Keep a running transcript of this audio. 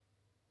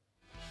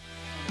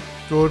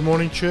Good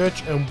morning,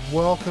 church, and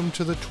welcome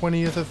to the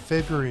 20th of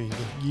February.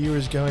 The year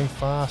is going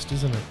fast,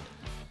 isn't it?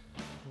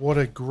 What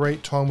a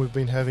great time we've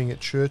been having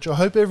at church. I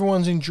hope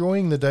everyone's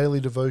enjoying the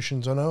daily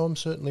devotions. I know I'm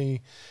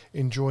certainly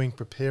enjoying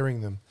preparing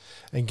them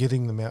and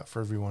getting them out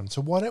for everyone.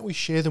 So why don't we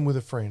share them with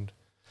a friend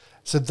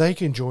so they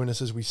can join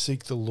us as we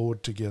seek the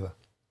Lord together?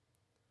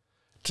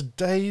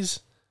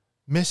 Today's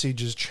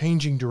message is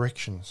changing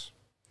directions.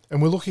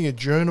 And we're looking at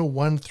Jonah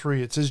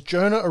 1:3. It says,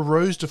 Jonah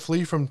arose to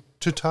flee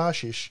to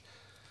Tarshish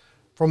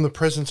from the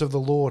presence of the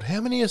Lord. How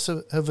many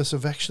of us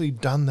have actually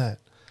done that?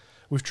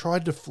 We've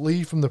tried to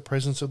flee from the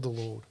presence of the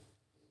Lord.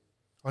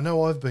 I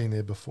know I've been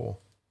there before.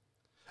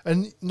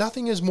 And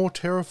nothing is more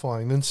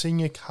terrifying than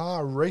seeing a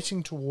car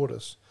racing toward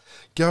us,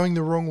 going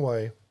the wrong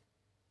way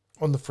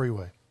on the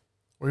freeway,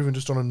 or even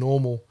just on a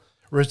normal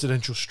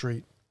residential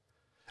street.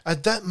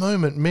 At that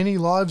moment, many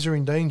lives are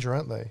in danger,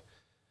 aren't they?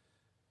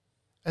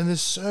 And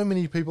there's so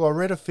many people. I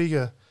read a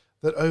figure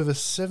that over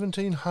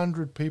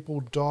 1,700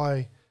 people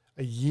die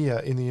a year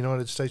in the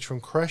United States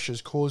from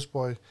crashes caused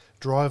by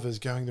drivers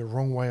going the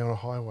wrong way on a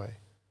highway.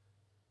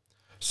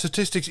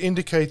 Statistics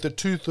indicate that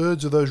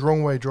 2/3 of those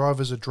wrong way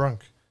drivers are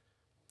drunk.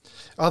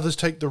 Others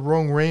take the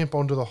wrong ramp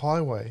onto the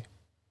highway,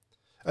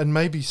 and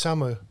maybe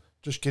some are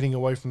just getting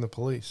away from the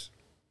police.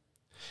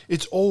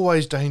 It's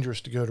always dangerous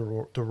to go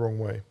the wrong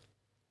way.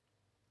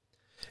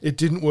 It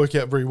didn't work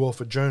out very well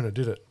for Jonah,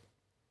 did it?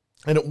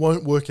 And it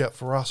won't work out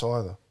for us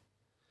either.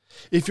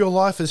 If your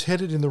life is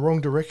headed in the wrong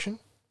direction,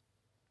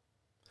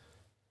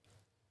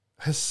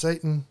 has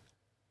Satan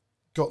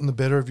gotten the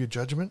better of your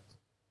judgment?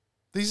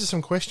 These are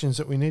some questions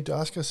that we need to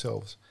ask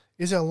ourselves.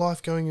 Is our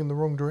life going in the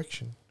wrong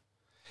direction?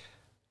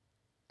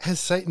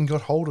 Has Satan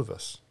got hold of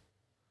us?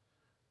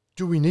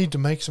 Do we need to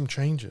make some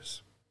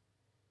changes?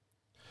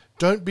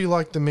 Don't be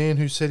like the man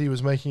who said he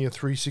was making a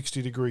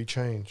 360-degree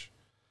change.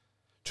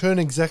 Turn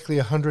exactly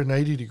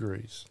 180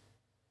 degrees.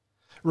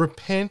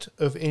 Repent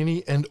of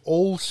any and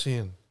all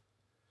sin.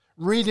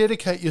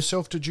 Rededicate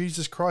yourself to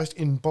Jesus Christ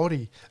in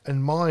body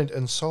and mind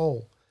and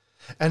soul.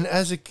 And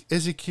as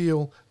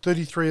Ezekiel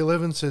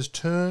 33:11 says,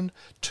 turn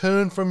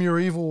from your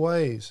evil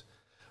ways.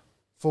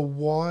 For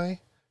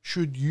why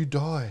should you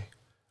die,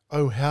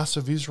 O house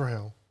of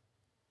Israel?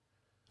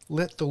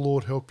 Let the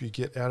Lord help you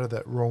get out of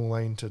that wrong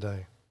lane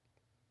today.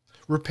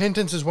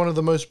 Repentance is one of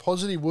the most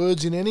positive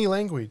words in any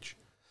language.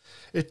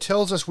 It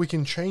tells us we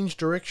can change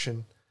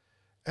direction,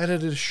 and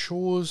it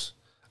assures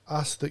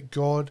us that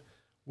God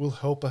will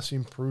help us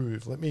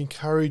improve. Let me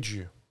encourage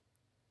you.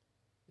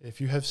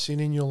 If you have sin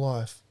in your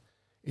life,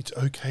 it's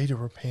okay to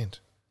repent,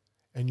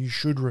 and you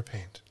should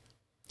repent.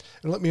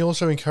 And let me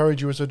also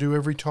encourage you, as I do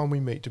every time we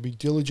meet, to be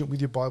diligent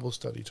with your Bible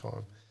study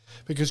time,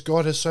 because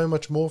God has so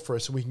much more for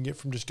us than we can get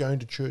from just going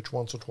to church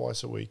once or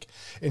twice a week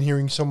and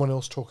hearing someone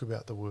else talk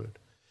about the Word.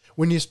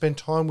 When you spend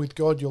time with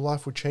God, your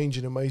life will change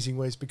in amazing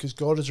ways, because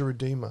God is a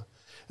Redeemer.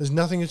 There's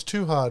nothing that's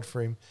too hard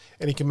for Him,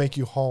 and He can make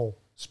you whole,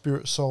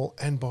 spirit, soul,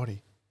 and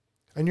body.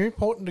 And you're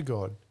important to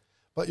God,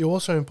 but you're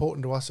also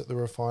important to us at the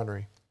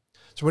Refinery.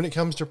 So when it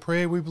comes to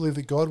prayer, we believe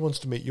that God wants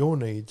to meet your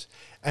needs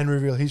and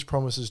reveal His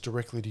promises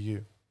directly to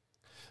you.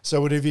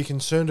 So whatever you're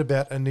concerned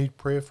about and need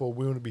prayer for,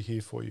 we want to be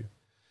here for you.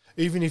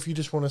 Even if you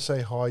just want to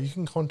say hi, you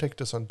can contact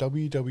us on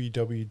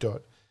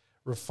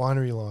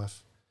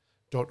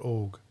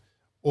www.refinerylife.org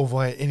or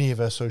via any of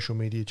our social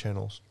media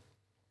channels.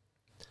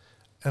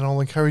 And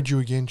I'll encourage you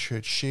again,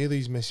 church, share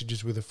these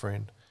messages with a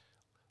friend.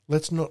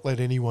 Let's not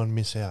let anyone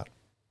miss out.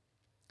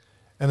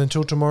 And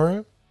until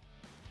tomorrow,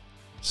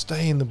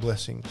 stay in the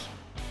blessings.